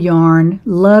 beautiful yarn.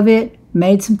 Love it.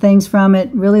 Made some things from it.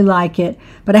 Really like it.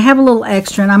 But I have a little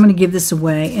extra, and I'm going to give this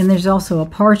away. And there's also a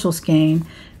partial skein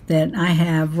that I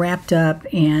have wrapped up,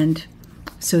 and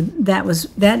so that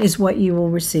is what you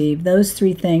will receive. Those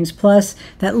 3 things, plus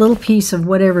that little piece of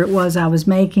whatever it was I was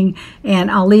making. And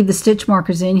I'll leave the stitch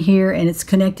markers in here, and it's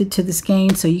connected to the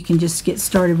skein, so you can just get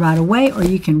started right away, or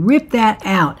you can rip that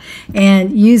out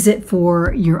and use it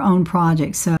for your own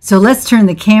project. So let's turn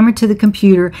the camera to the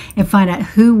computer and find out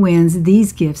who wins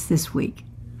these gifts this week.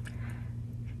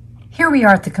 Here we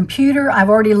are at the computer. I've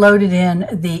already loaded in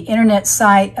the internet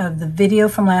site of the video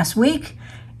from last week.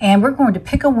 And we're going to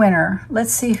pick a winner.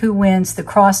 Let's see who wins the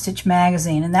Cross Stitch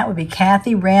magazine, and that would be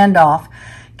Kathy Randolph.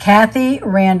 Kathy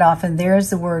Randolph, and there's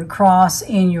the word cross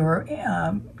in your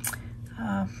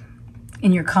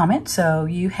comment. So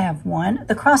you have won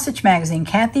the Cross Stitch magazine.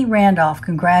 Kathy Randolph,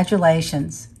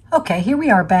 congratulations. Okay, here we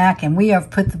are back, and we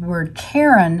have put the word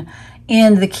Karen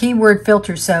in the keyword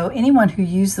filter. So anyone who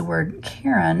used the word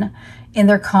Karen in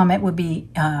their comment would be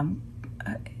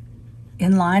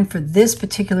in line for this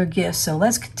particular gift. So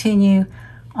let's continue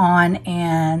on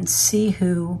and see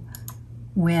who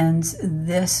wins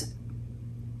this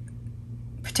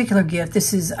particular gift.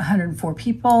 This is 104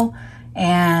 people,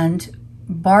 and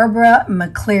Barbara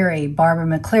McCleary. Barbara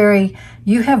McCleary,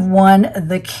 you have won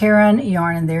the Karen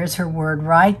yarn, and there's her word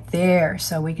right there.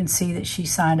 So we can see that she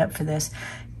signed up for this.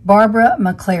 Barbara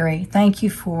McCleary, thank you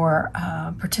for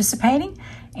participating,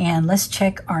 and let's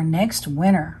check our next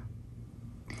winner.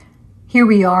 Here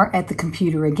we are at the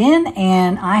computer again,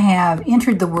 and I have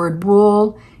entered the word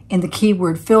wool in the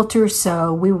keyword filter,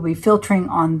 so we will be filtering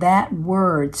on that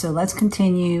word. So let's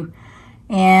continue.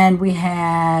 And we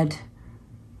had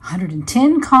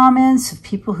 110 comments of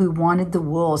people who wanted the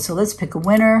wool. So let's pick a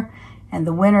winner, and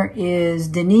the winner is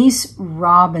Denise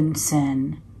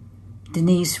Robinson.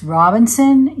 Denise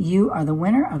Robinson, you are the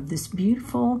winner of this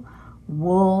beautiful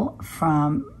wool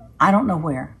from, I don't know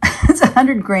where. It's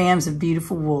 100 grams of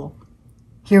beautiful wool.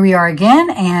 Here we are again,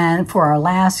 and for our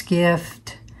last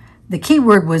gift, the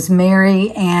keyword was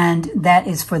Mary, and that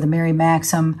is for the Mary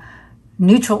Maxim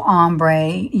Neutral Ombre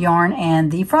yarn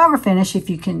and the Frogger finish if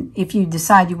you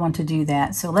decide you want to do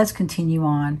that. So let's continue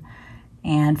on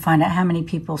and find out how many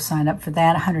people signed up for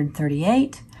that.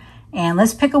 138. And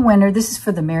let's pick a winner. This is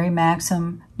for the Mary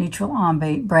Maxim Neutral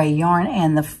Ombre yarn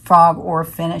and the frog or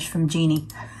finish from Jeannie.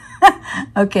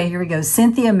 Okay, here we go.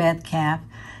 Cynthia Metcalf.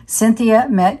 Cynthia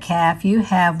Metcalf, you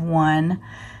have won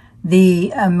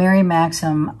the Mary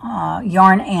Maxim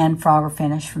yarn and frogger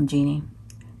finish from Jeannie.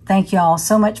 Thank you all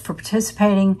so much for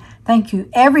participating. Thank you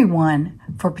everyone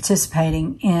for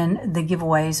participating in the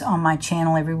giveaways on my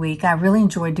channel every week. I really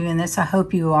enjoy doing this. I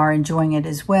hope you are enjoying it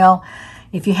as well.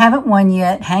 If you haven't won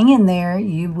yet, hang in there.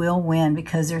 You will win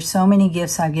because there's so many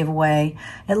gifts I give away,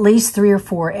 at least 3 or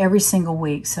 4 every single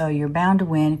week. So you're bound to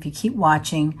win if you keep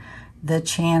watching the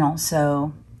channel.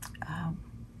 So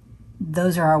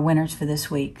those are our winners for this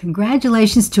week.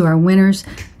 Congratulations to our winners.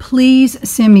 Please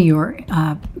send me your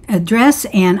address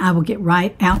and I will get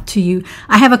right out to you.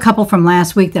 I have a couple from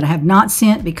last week that I have not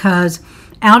sent because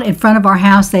out in front of our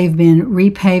house they've been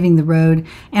repaving the road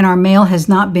and our mail has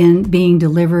not been being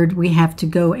delivered. We have to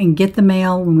go and get the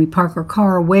mail when we park our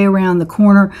car way around the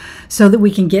corner so that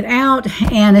we can get out,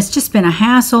 and it's just been a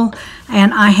hassle,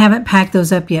 and I haven't packed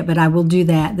those up yet, but I will do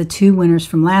that, the 2 winners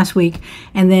from last week,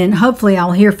 and then hopefully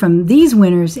I'll hear from these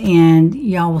winners and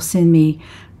y'all will send me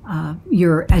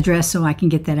your address so I can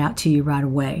get that out to you right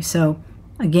away. So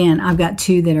again, I've got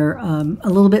 2 that are a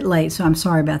little bit late, so I'm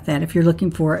sorry about that. If you're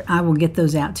looking for it, I will get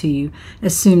those out to you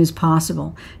as soon as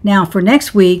possible. Now, for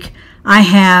next week, I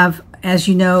have, as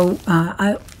you know,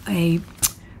 a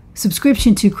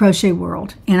subscription to Crochet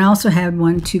World, and I also had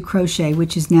one to Crochet,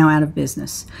 which is now out of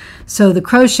business. So the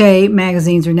Crochet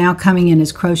magazines are now coming in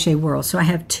as Crochet World. So I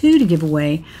have 2 to give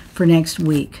away for next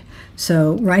week.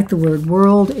 So write the word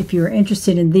world if you're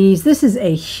interested in these. This is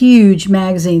a huge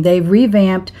magazine. They've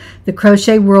revamped the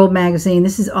Crochet World magazine.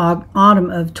 This is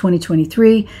autumn of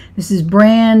 2023. This is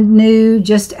brand new,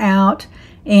 just out,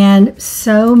 and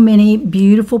so many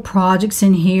beautiful projects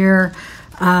in here.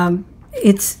 Let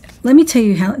me tell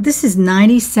you how, this is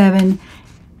 97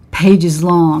 pages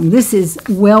long. This is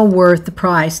well worth the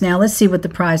price. Now let's see what the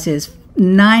price is.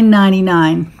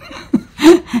 $9.99.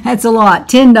 That's a lot,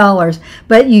 $10,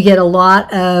 but you get a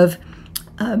lot of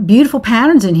beautiful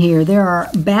patterns in here. There are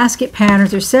basket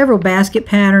patterns. There's several basket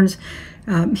patterns.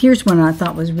 Here's one I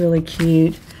thought was really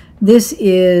cute. This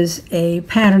is a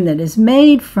pattern that is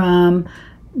made from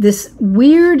this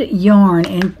weird yarn,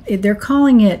 and they're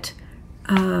calling it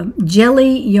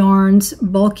Jelly Yarns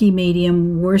Bulky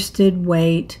Medium Worsted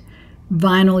Weight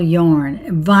Vinyl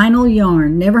Yarn. Vinyl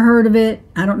yarn, never heard of it.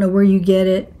 I don't know where you get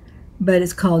it, but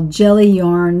it's called Jelly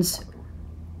Yarns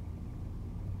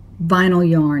Vinyl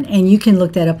Yarn, and you can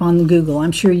look that up on the Google.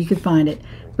 I'm sure you could find it,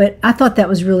 but I thought that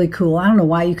was really cool. I don't know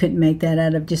why you couldn't make that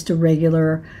out of just a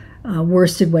regular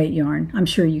worsted weight yarn. I'm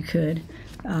sure you could,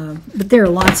 but there are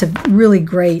lots of really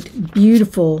great,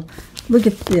 beautiful. Look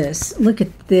at this. Look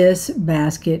at this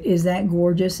basket. Is that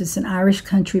gorgeous? It's an Irish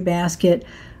country basket.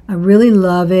 I really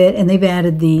love it, and they've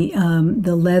added the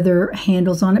leather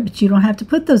handles on it, but you don't have to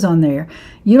put those on there.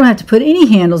 You don't have to put any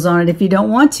handles on it if you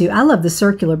don't want to. I love the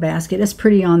circular basket. It's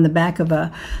pretty on the back of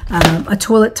a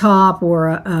toilet top or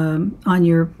on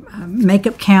your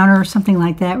makeup counter or something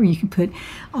like that, where you can put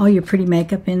all your pretty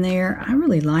makeup in there. I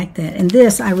really like that. And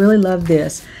this, I really love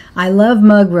this. I love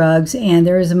mug rugs, and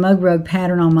there is a mug rug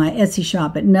pattern on my Etsy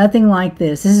shop, but nothing like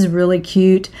this. This is really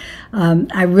cute.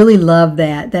 I really love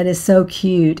that. That is so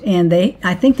cute. And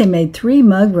I think they made 3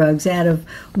 mug rugs out of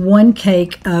 1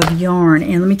 cake of yarn.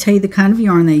 And let me tell you the kind of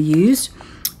yarn they used.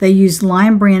 They used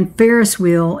Lion Brand Ferris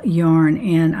wheel yarn,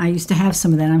 and I used to have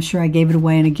some of that. I'm sure I gave it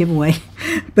away in a giveaway.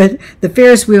 But the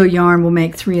Ferris wheel yarn will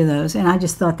make 3 of those, and I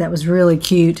just thought that was really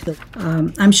cute.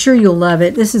 I'm sure you'll love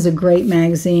it. This is a great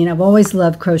magazine. I've always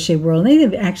loved Crochet World.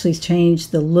 They've actually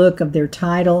changed the look of their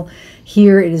title.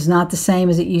 Here it is not the same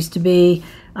as it used to be.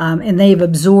 And they've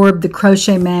absorbed the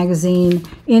Crochet magazine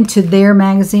into their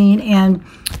magazine. And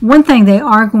one thing they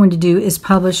are going to do is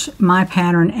publish my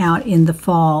pattern out in the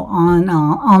fall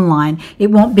online.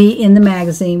 It won't be in the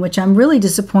magazine, which I'm really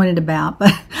disappointed about,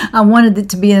 but I wanted it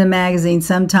to be in the magazine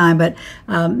sometime. But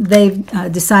they've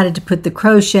decided to put the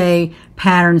crochet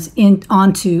patterns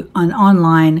onto an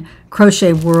online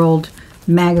Crochet World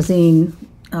magazine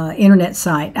internet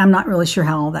site. I'm not really sure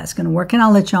how all that's going to work, and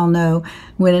I'll let y'all know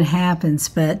when it happens.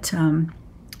 But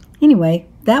anyway,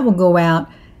 that will go out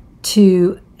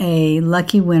to a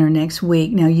lucky winner next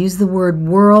week. Now use the word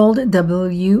world,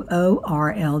 W-O-R-L-D,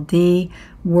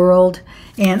 world,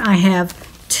 and I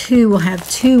have 2. We'll have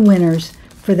 2 winners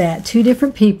for that. 2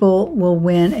 different people will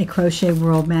win a Crochet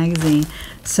World magazine.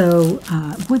 So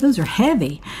boy, those are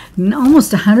heavy.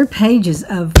 Almost 100 pages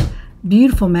of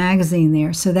beautiful magazine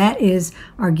there. So that is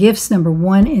our gifts number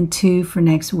 1 and 2 for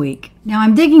next week. Now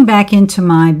I'm digging back into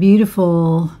my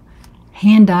beautiful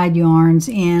hand-dyed yarns,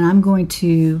 and I'm going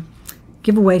to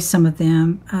give away some of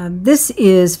them. This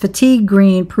is Fatigue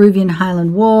Green Peruvian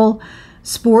Highland Wool,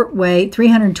 sport weight,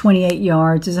 328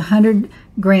 yards. There's 100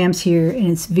 grams here,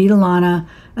 and it's Vitalana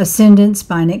Ascendance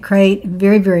by Knit Crate.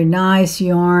 Very, very nice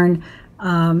yarn.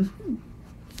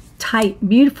 Tight,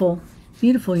 beautiful,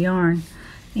 beautiful yarn.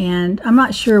 And I'm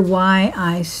not sure why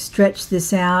I stretched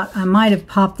this out. I might have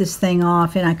popped this thing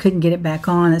off and I couldn't get it back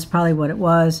on. That's probably what it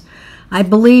was. I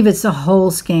believe it's a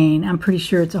whole skein. I'm pretty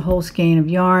sure it's a whole skein of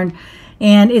yarn.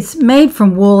 And it's made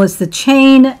from wool. It's the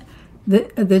chain,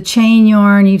 the chain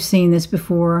yarn. You've seen this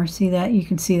before. See that? You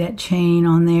can see that chain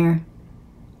on there.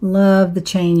 Love the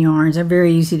chain yarns. They're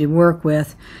very easy to work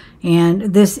with.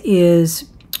 And this is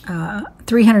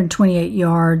 328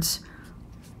 yards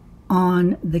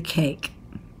on the cake.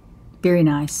 Very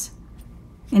nice.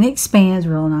 And it expands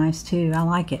real nice too. I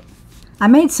like it. I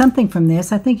made something from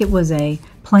this. I think it was a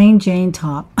plain Jane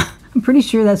top. I'm pretty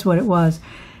sure that's what it was.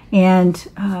 And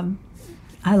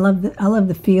I love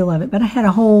the feel of it. But I had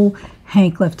a whole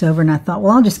hank left over, and I thought,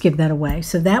 well, I'll just give that away.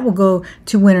 So that will go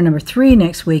to winner number 3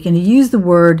 next week. And to use the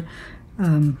word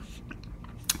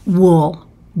wool,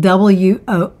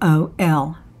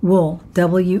 W-O-O-L, wool,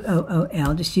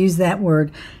 W-O-O-L. Just use that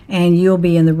word, and you'll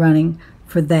be in the running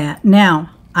for that. Now,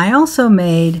 I also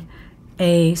made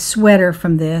a sweater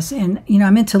from this, and you know, I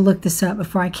meant to look this up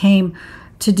before I came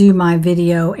to do my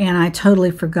video, and I totally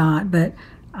forgot. But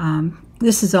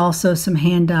this is also some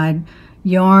hand-dyed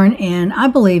yarn, and I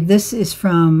believe this is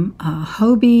from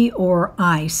Hobie or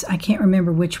Ice. I can't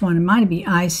remember which one. It might be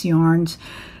Ice Yarns,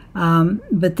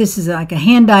 but this is like a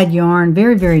hand-dyed yarn.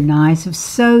 Very, very nice. It's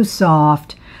so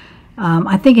soft.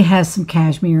 I think it has some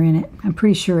cashmere in it. I'm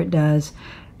pretty sure it does.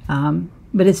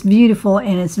 But it's beautiful,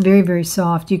 and it's very, very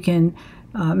soft. You can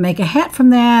make a hat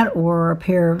from that, or a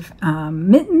pair of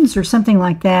mittens or something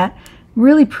like that.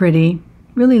 Really pretty.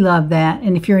 Really love that.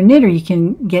 And if you're a knitter, you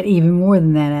can get even more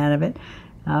than that out of it.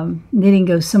 Knitting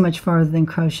goes so much farther than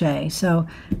crochet. So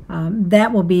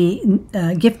that will be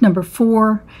gift number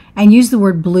 4. And use the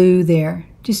word blue there.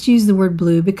 Just use the word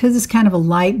blue, because it's kind of a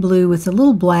light blue with a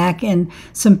little black and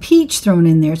some peach thrown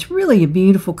in there. It's really a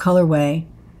beautiful colorway.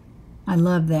 I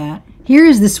love that. Here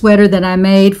is the sweater that I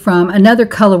made from another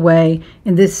colorway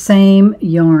in this same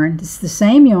yarn. It's the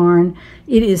same yarn.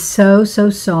 It is so, so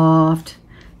soft.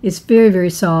 It's very,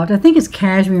 very soft. I think it's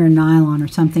cashmere or nylon or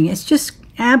something. It's just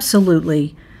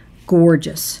absolutely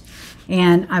gorgeous.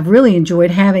 And I've really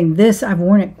enjoyed having this. I've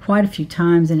worn it quite a few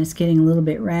times, and it's getting a little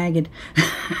bit ragged.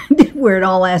 I did wear it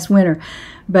all last winter.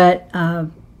 But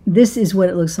this is what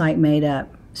it looks like made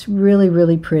up. It's really,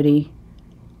 really pretty.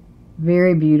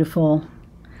 Very beautiful.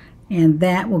 And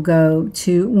that will go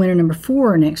to winner number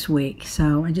 4 next week.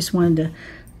 So I just wanted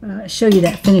to show you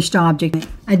that finished object.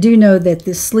 I do know that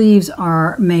the sleeves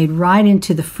are made right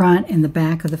into the front and the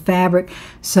back of the fabric.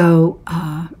 So,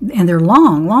 and they're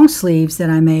long sleeves that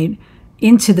I made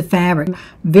into the fabric.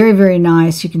 Very, very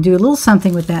nice. You can do a little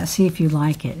something with that. See if you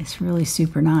like it. It's really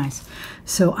super nice.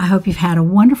 So I hope you've had a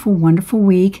wonderful, wonderful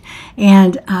week.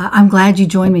 And I'm glad you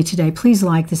joined me today. Please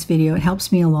like this video. It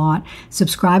helps me a lot.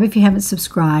 Subscribe if you haven't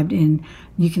subscribed, and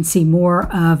you can see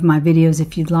more of my videos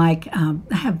if you'd like. I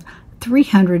have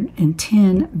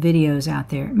 310 videos out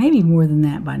there, maybe more than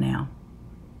that by now,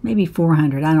 maybe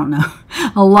 400, I don't know.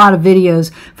 A lot of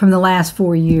videos from the last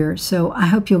 4 years. So I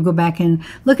hope you'll go back and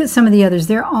look at some of the others.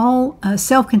 They're all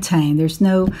self-contained. There's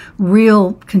no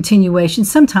real continuation.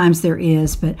 Sometimes there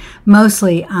is, but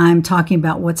mostly I'm talking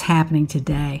about what's happening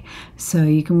today. So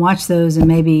you can watch those and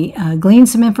maybe glean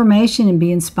some information and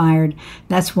be inspired.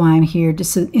 That's why I'm here,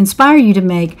 to inspire you to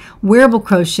make wearable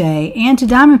crochet and to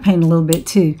diamond paint a little bit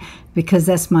too, because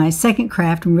that's my second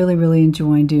craft. I'm really, really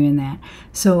enjoying doing that.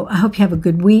 So I hope you have a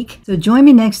good week. So join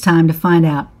me next time to find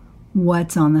out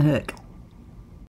what's on the hook.